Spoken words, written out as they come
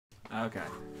Okay.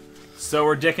 So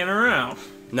we're dicking around.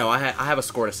 No, I have a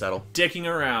score to settle. Dicking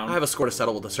around. I have a score to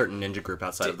settle with a certain ninja group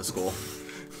outside of the school.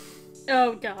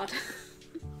 Oh god.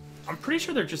 I'm pretty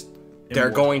sure they're just They're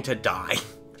immortal. going to die.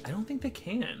 I don't think they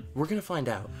can. We're gonna find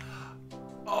out.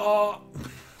 Oh,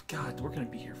 God, we're gonna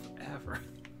be here forever.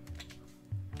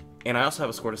 And I also have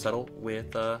a score to settle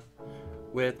with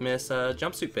Miss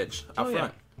Jumpsuit Bitch out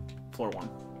front. Yeah. Floor 1.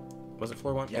 Was it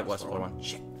floor 1? Yeah, it was floor floor one. 1.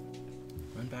 Shit.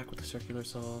 Run back with the circular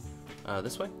saw.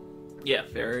 This way? Yeah,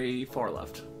 very far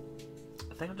left.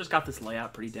 I think I've just got this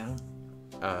layout pretty down.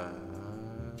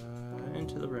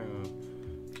 Into the room.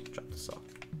 Drop the saw.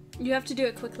 You have to do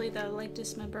it quickly though, like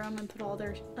dismember them and put all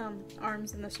their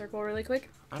arms in the circle really quick.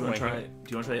 Do you want to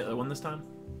try the other one this time?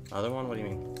 Other one? What do you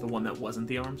mean? The one that wasn't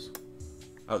the arms?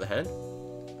 Oh, the head?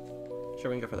 Sure,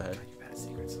 we can go for the head. You bad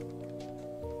secrets.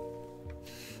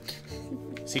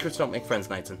 Secrets don't make friends,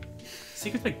 Knightson.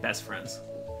 Secrets make best friends.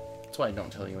 That's why I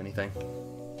don't tell you anything.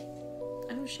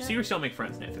 Oh shit. Secrets don't make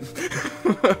friends, Nathan.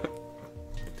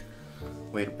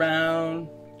 Wait around.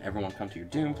 Everyone come to your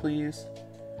doom, please.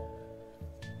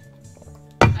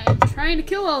 I'm trying to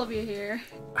kill all of you here.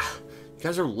 You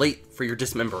guys are late for your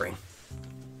dismembering.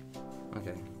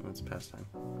 Okay, it's past time.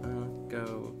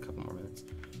 Go a couple more minutes.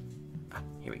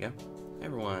 Here we go.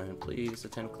 Everyone, please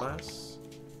attend class.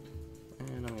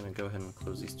 And I'm gonna go ahead and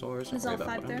close these doors. Don't Is worry all about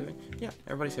five what there? I'm doing. Yeah,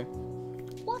 everybody's here.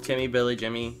 What? Timmy, Billy,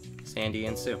 Jimmy, Sandy,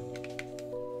 and Sue.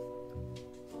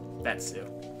 That's Sue.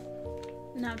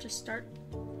 Now just start.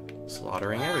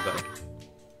 Slaughtering everybody.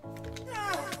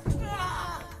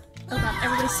 Oh god,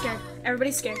 everybody's scared.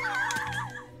 Everybody's scared.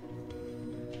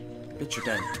 Bitch, you're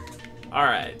dead.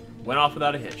 Alright, went off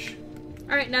without a hitch.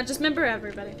 Alright, now just remember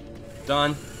everybody.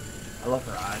 Done. I love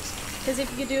her eyes. Because if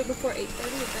you could do it before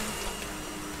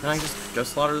 8:30, Then I can just go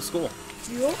slaughter the school.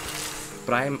 then... Yup.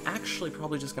 But I'm actually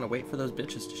probably just gonna wait for those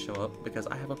bitches to show up because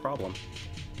I have a problem.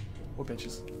 What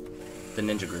bitches? The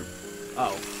ninja group.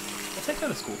 Oh. We'll take her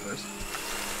to school first.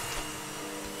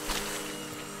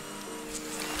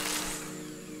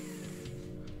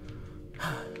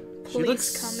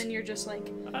 Police come and you're just like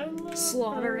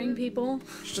slaughtering people.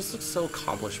 She just looks so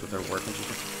accomplished with her work, and she's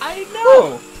like, I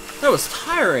know! that was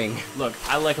tiring. Look,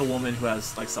 I like a woman who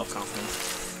has, like,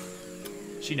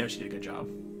 self-confidence. She knows she did a good job.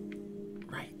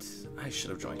 Right. I should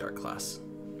have joined art class.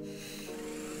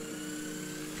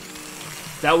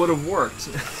 That would have worked.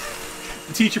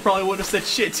 The teacher probably wouldn't have said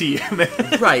shit to you, man.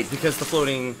 Right, because the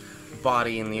floating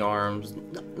body and the arms.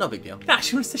 No big deal. Nah,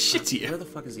 she wouldn't have said shit to Where you. the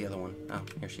fuck is the other one? Oh,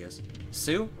 here she is.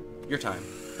 Sue, your time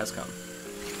has come.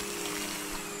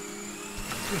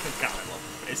 God, I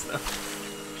love her face, though.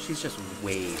 She's just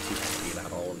way too happy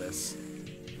about all of this.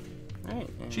 Alright.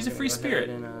 She's a free spirit.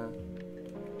 And,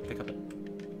 pick up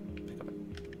it. Pick up it.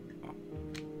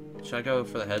 Oh. Should I go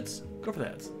for the heads? Go for the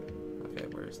heads. Okay,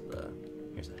 here's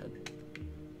the head.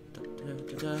 Da, da,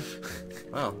 da, da.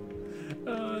 Wow,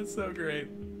 Oh, that's so great.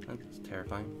 that's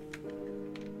terrifying.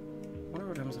 I wonder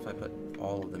what happens if I put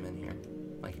all of them in here.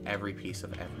 Like every piece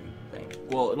of everything.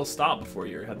 Well, it'll stop before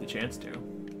you have the chance to.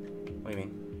 What do you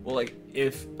mean? Well, like,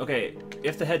 if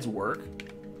the heads work,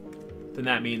 then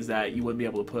that means that you wouldn't be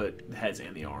able to put the heads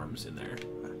and the arms in there.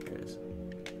 Here it is.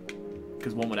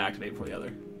 Because one would activate before the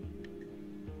other.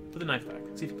 Put the knife back.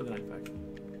 See if you put the knife back.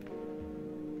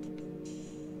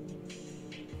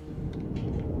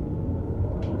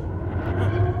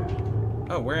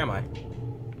 Oh, where am I?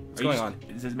 What's going on?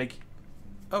 Does it make...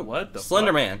 Oh, what the Slender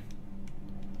fuck? Man.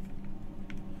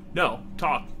 No,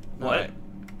 talk. No, What? wait.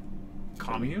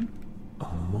 Commune?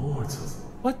 Immortal.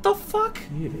 What the fuck?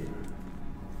 Here.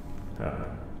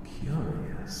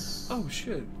 Curious. Oh,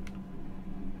 shit.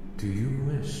 Do you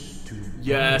wish to...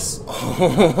 Yes.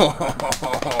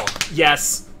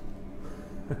 Yes.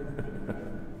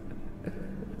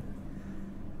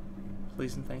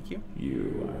 Please and thank you.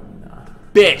 You are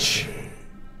not. Bitch.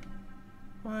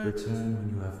 What? Return when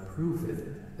you have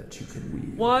proven that you can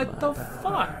wield What my the power.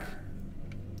 fuck?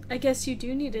 I guess you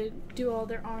do need to do all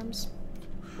their arms.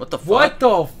 What the fuck? What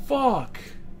the fuck?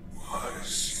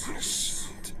 Was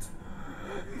innocent.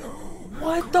 No.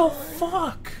 What the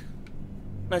fuck?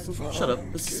 Nice and shut up.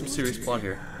 This is some serious plot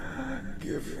here.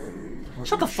 Given.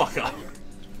 Shut the fuck up.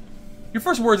 Your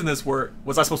first words in this were,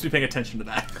 was I supposed to be paying attention to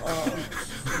that?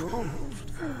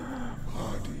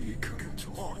 Body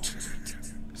contorted.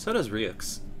 So does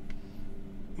Ryuk's.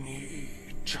 Need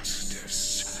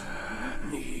justice.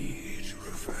 Need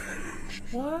revenge.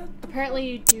 What? Apparently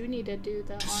you do need to do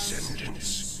the arms.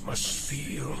 Descendants must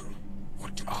feel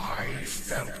what I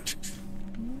felt.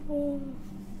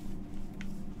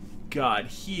 God,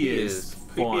 he is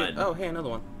creepy. fun. Oh, hey, another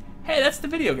one. Hey, that's the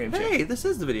video game chick. Hey, this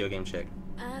is the video game chick.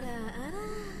 Ara, ara.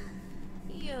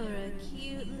 You're a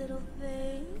cute little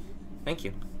thing? Thank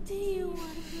you. Do you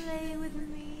want to play with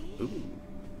me? Ooh.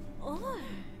 Or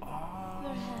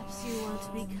perhaps you want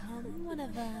to become one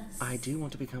of us? I do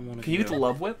want to become one of Can you you. get the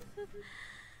love whip?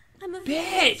 I'm a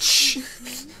Bitch!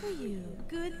 for you.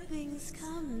 Good things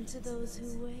come to those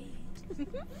who wait.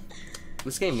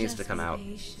 This game needs to Just come be out.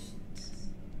 patient.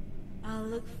 I'll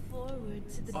look forward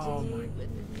to the Oh day my-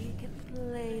 when we can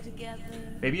play together.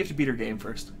 Maybe you have to beat her game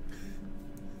first.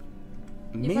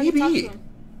 You've already talked to Maybe. him.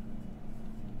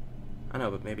 I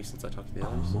know, but maybe since I talked to the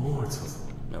others. Mortal,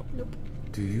 Nope.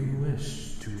 do you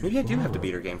wish to Maybe I do have to follow?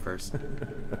 beat her game first.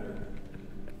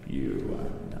 You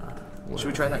are not. Should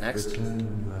we try that next?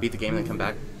 Beat the game and then come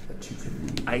back? That you can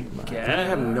read. I I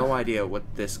have guess. no idea what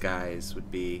this guy's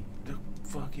would be.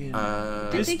 Fucking. I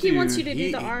This think he wants you dude, to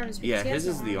do the arms. Because Yeah, he has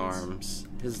his is no the arms.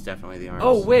 His is definitely the arms.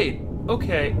 Oh wait.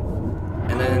 Okay.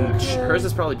 And then hers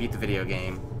is probably beat the video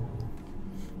game.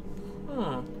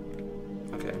 Huh.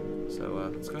 Okay, so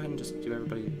let's go ahead and just do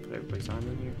put everybody's arm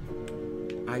in here.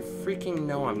 I freaking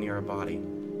know I'm near a body.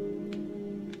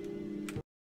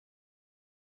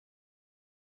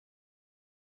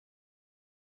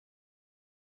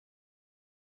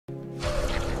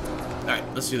 Alright,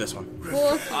 let's do this one.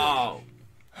 Well, Oh.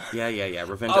 Yeah.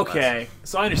 Revenge at last. Okay.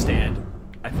 So I understand.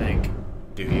 I think.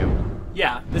 Do you?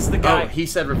 Yeah. This is the guy. Oh, he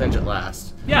said revenge at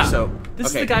last. Yeah. So, This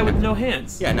okay. is the guy with no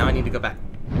hands. Yeah, now I need to go back.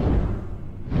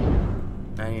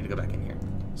 I need to go back in here.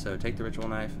 So take the ritual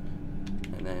knife,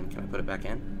 and then can I put it back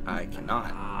in? I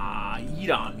cannot. Ah, you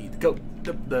don't need to go.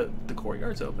 The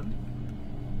courtyard's open.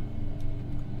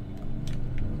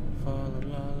 Fa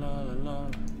la la la la.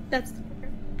 that's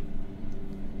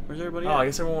Where's everybody Oh, at? I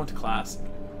guess everyone went to class.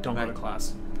 Don't go to Right.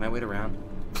 class. Can I wait around?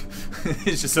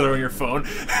 It's just there on your phone.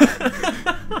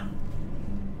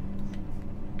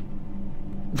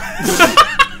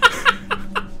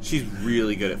 She's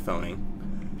really good at phoning.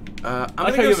 I'm like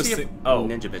gonna how go you have a see if si- oh.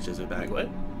 Ninja Bitches are back. What?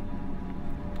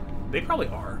 They probably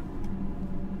are.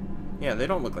 Yeah, they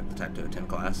don't look like the type to attend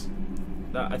class.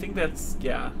 I think that's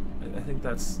yeah. I think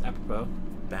that's apropos.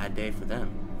 Bad day for them.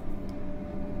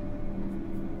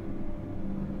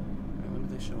 When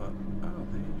did they show up? Oh,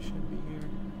 they should be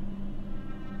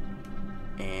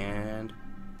here. And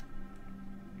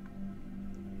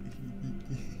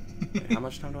wait, how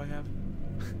much time do I have?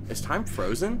 Is time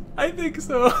frozen? I think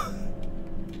so.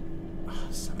 Oh,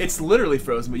 son of- It's literally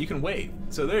frozen, but you can wait.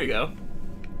 So there you go.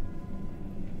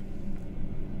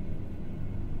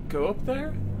 Go up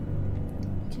there?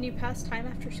 Can you pass time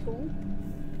after school?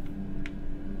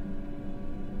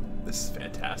 This is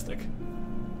fantastic.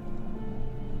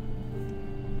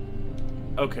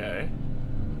 Okay.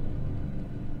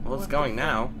 Well, it's What going the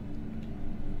now.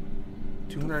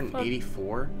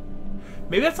 284?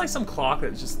 Maybe that's like some clock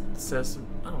that just says,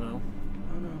 I don't know.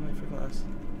 Oh no, I'm late for class.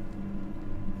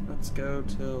 Let's go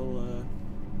till,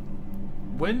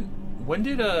 When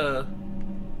did I don't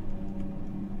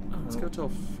let's know. go till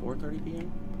 4:30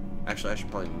 p.m. Actually, I should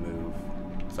probably move.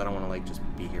 Because I don't want to, like, just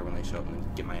be here when they show up and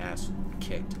then get my ass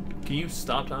kicked. Can you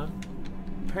stop time?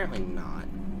 Apparently not.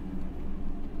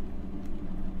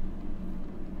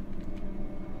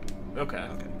 Okay.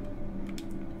 Okay.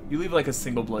 You leave like a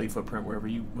single bloody footprint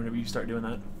whenever you start doing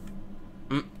that.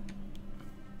 Mm.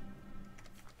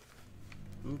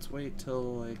 Let's wait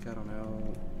till, like, I don't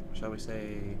know, shall we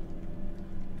say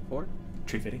 4?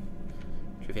 Tree fitting.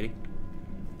 Tree fitting?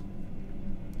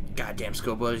 Goddamn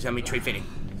schoolboys, tell me tree fitting.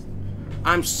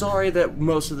 I'm sorry that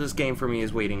most of this game for me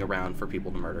is waiting around for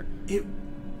people to murder. It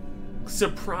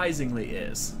surprisingly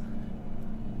is.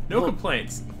 No Well-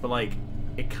 complaints, but like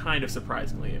it kind of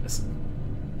surprisingly is.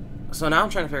 So now I'm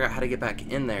trying to figure out how to get back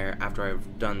in there after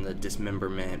I've done the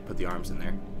dismemberment, put the arms in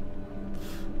there.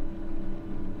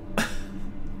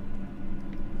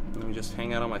 Let me just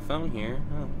hang out on my phone here.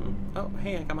 Oh,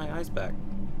 hey, I got my eyes back.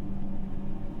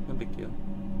 No big deal.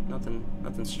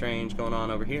 Nothing strange going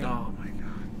on over here. Oh my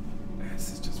god.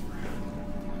 This is just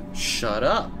rude. Shut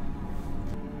up.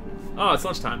 Oh, it's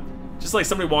lunchtime. Just like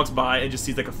somebody walks by and just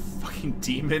sees like a fucking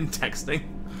demon texting.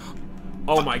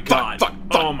 Oh my god. fuck,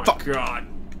 Oh my fuck. god.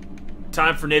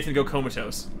 Time for Nathan to go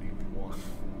comatose.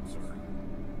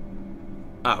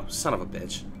 Oh, son of a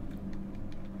bitch.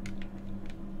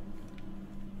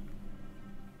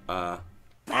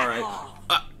 Alright.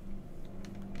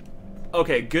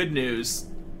 Okay, good news.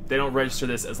 They don't register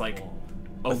this as like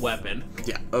a weapon.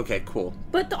 Yeah, okay, cool.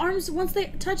 But the arms, once they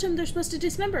touch them, they're supposed to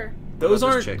dismember. Those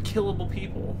about aren't this chick? killable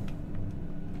people.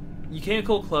 You can't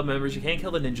kill club members, you can't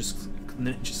kill the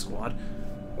ninja squad.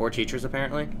 Or teachers,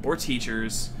 apparently. Or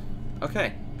teachers.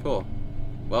 Okay, cool.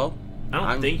 Well, I don't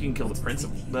I'm- think you can kill the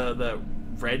principal, the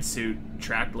red suit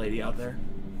track lady out there.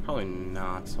 Probably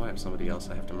not, so I have somebody else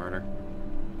I have to murder.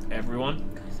 Everyone? Go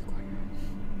to the courtyard.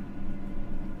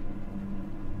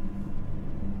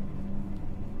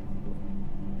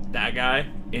 That guy?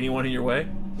 Anyone in your way?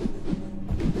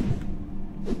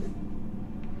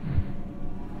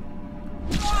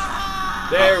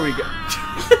 There we go.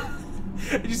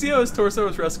 Did you see how his torso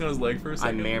was resting on his leg for a I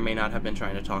second? may or may not have been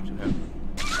trying to talk to him.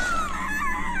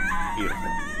 Beautiful.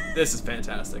 This is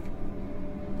fantastic.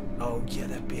 Oh, yeah,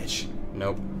 that bitch.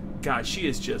 Nope. God, she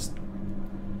is just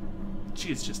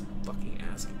fucking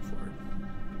asking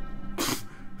for it.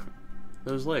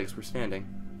 Those legs were standing.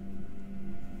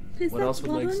 Is What that else would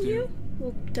blood legs on do? you?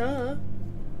 Well, duh.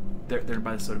 They're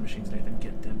by the soda machines, Nathan.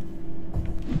 Get them.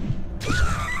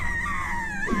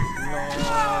 La,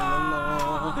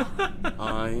 la, la.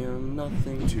 I am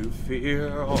nothing to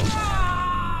fear.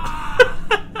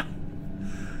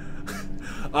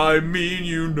 I mean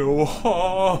you no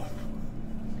harm.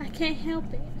 I can't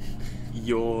help it.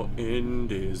 Your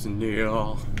end is near.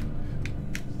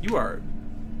 You are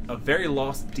a very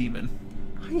lost demon.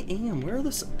 I am. Where are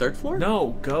the third floor?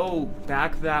 No, go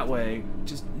back that way.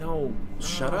 Just no.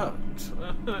 Shut up.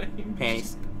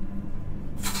 Panties.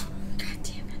 God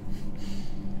damn it.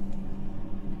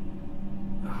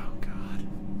 Oh God.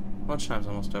 Lunchtime's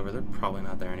almost over. They're probably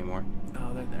not there anymore.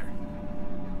 Oh, they're there.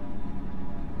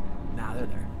 Nah, they're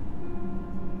there.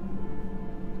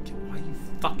 Why you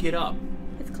fuck it up?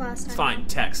 It's class time. It's fine.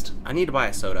 Text. I need to buy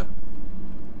a soda.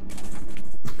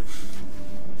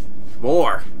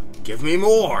 More. Give me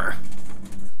more.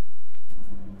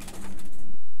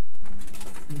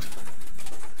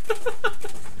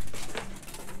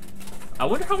 I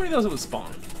wonder how many of those it would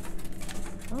spawn.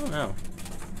 I don't know.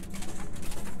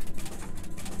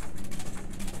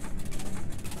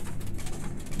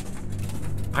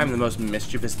 I'm the most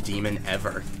mischievous demon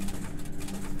ever.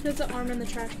 There's an arm in the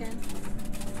trash can.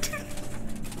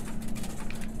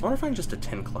 I wonder if I can just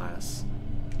attend class.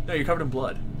 No, you're covered in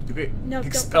blood. You get No, don't.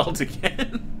 expelled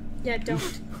again. Yeah,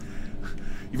 don't.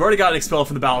 You've already gotten expelled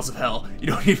from the bowels of hell. You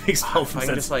don't need to be expelled If from I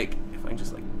can sense. just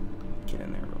like, get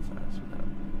in there real fast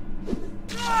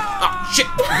without. Oh shit!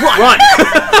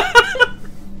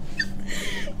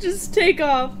 Run! Just take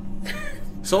off.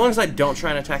 So long as I don't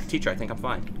try and attack a teacher, I think I'm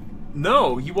fine.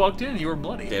 No, you walked in and you were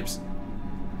bloody. Dibs.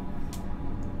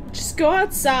 Just go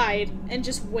outside and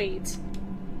just wait.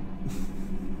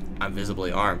 I'm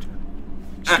visibly armed.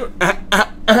 Just go-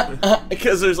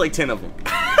 Because there's like 10 of them.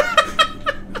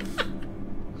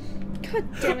 God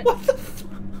damn it. What the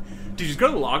Dude, just go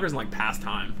to the lockers and like pass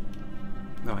time.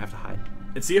 No, I have to hide.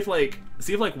 And see if like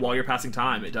while you're passing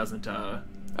time it doesn't Oh,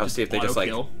 see if they just like,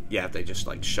 auto-kill. yeah, if they just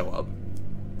like show up.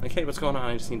 Like, hey, what's going on?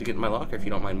 I just need to get in my locker if you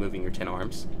don't mind moving your 10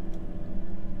 arms.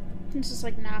 It's just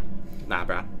like, nah. Nah,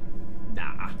 brah.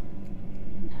 Nah.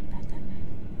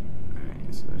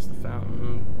 Alright, so there's the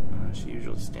fountain. She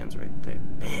usually stands right there.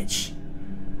 Bitch!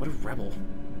 What a rebel.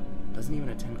 Doesn't even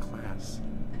attend class.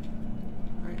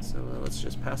 Alright, so let's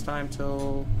just pass time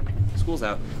till school's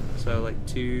out. So, like,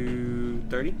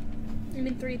 2:30? You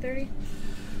mean 3:30?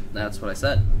 That's what I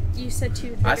said. You said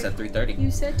 2:30. I said 3:30. You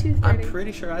said 2:30. I'm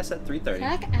pretty sure I said 3:30.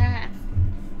 Heck off.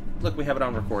 Look, we have it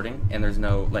on recording, and there's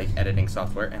no, like, editing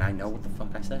software, and I know what the fuck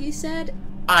I said. You said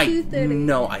I 2:30.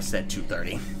 know I said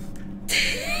 2:30.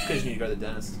 It's because you need to go to the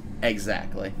dentist.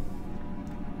 Exactly.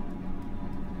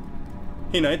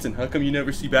 Hey, Knightson, how come you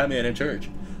never see Batman in church?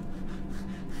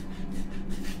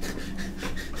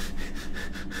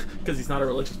 Because he's not a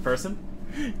religious person?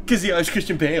 Because he likes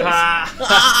Christian Bale.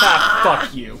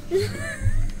 Fuck you.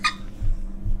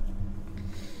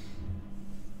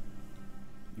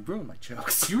 You ruined my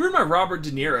jokes. You ruined my Robert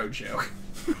De Niro joke.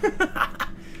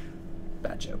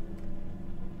 Bad joke.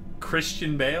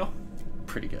 Christian Bale?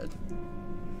 Pretty good.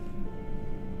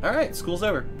 Alright, school's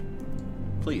over.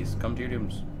 Please, come to your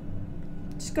dooms.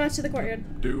 Just go out to the courtyard.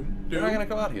 You're not gonna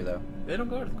go out here, though. They don't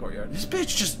go to the courtyard. This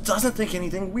bitch just doesn't think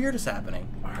anything weird is happening.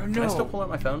 Oh, Can I still no. pull out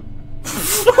my phone?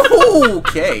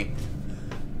 Okay.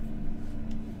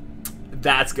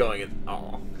 That's going in.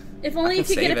 Oh. If only I you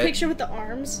can could get save a it. picture with the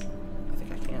arms. I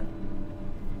think I can.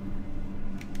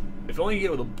 If only you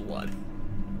get it with the blood.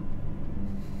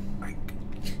 What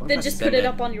if Then I just send put it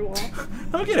up on your wall.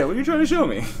 I don't get it. What are you trying to show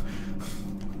me?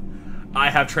 I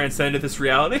have transcended this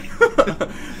reality.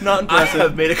 Not I impressive.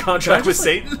 have made a contract with just,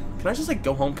 like- Satan. Can I just like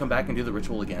go home, come back, and do the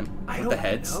ritual again? I With don't the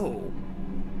heads? know.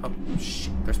 Oh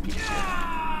shit! There's people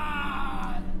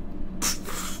here.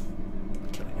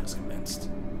 Killing has commenced.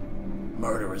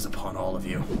 Murder is upon all of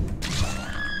you.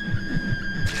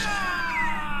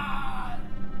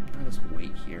 I'll just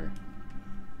wait here.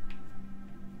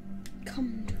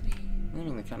 Come to me. I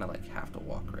mean, they kind of like have to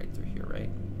walk right through here, right?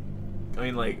 I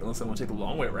mean, like, unless I want to take the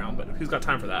long way around, but who's got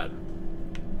time for that?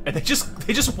 And they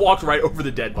just walked right over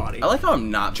the dead body. I like how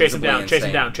I'm not Chase him down, visibly chase him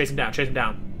insane. down, chase him down, chase him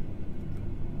down.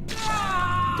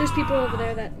 There's people over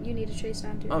there that you need to chase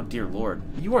down too. Oh dear lord.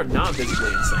 You are not visibly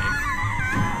insane.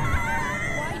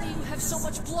 Why do you have so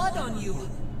much blood on you?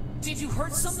 Did you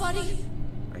hurt somebody?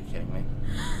 Are you kidding me?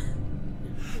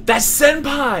 That's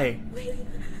Senpai!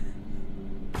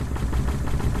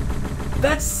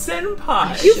 That's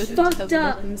Senpai! You Shouldn't fucked have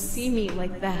up. let him see me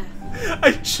like that.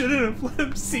 I shouldn't have let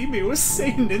him see me. It was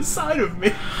Satan inside of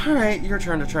me. Alright, your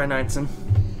turn to try Knightson.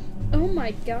 Oh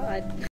my god.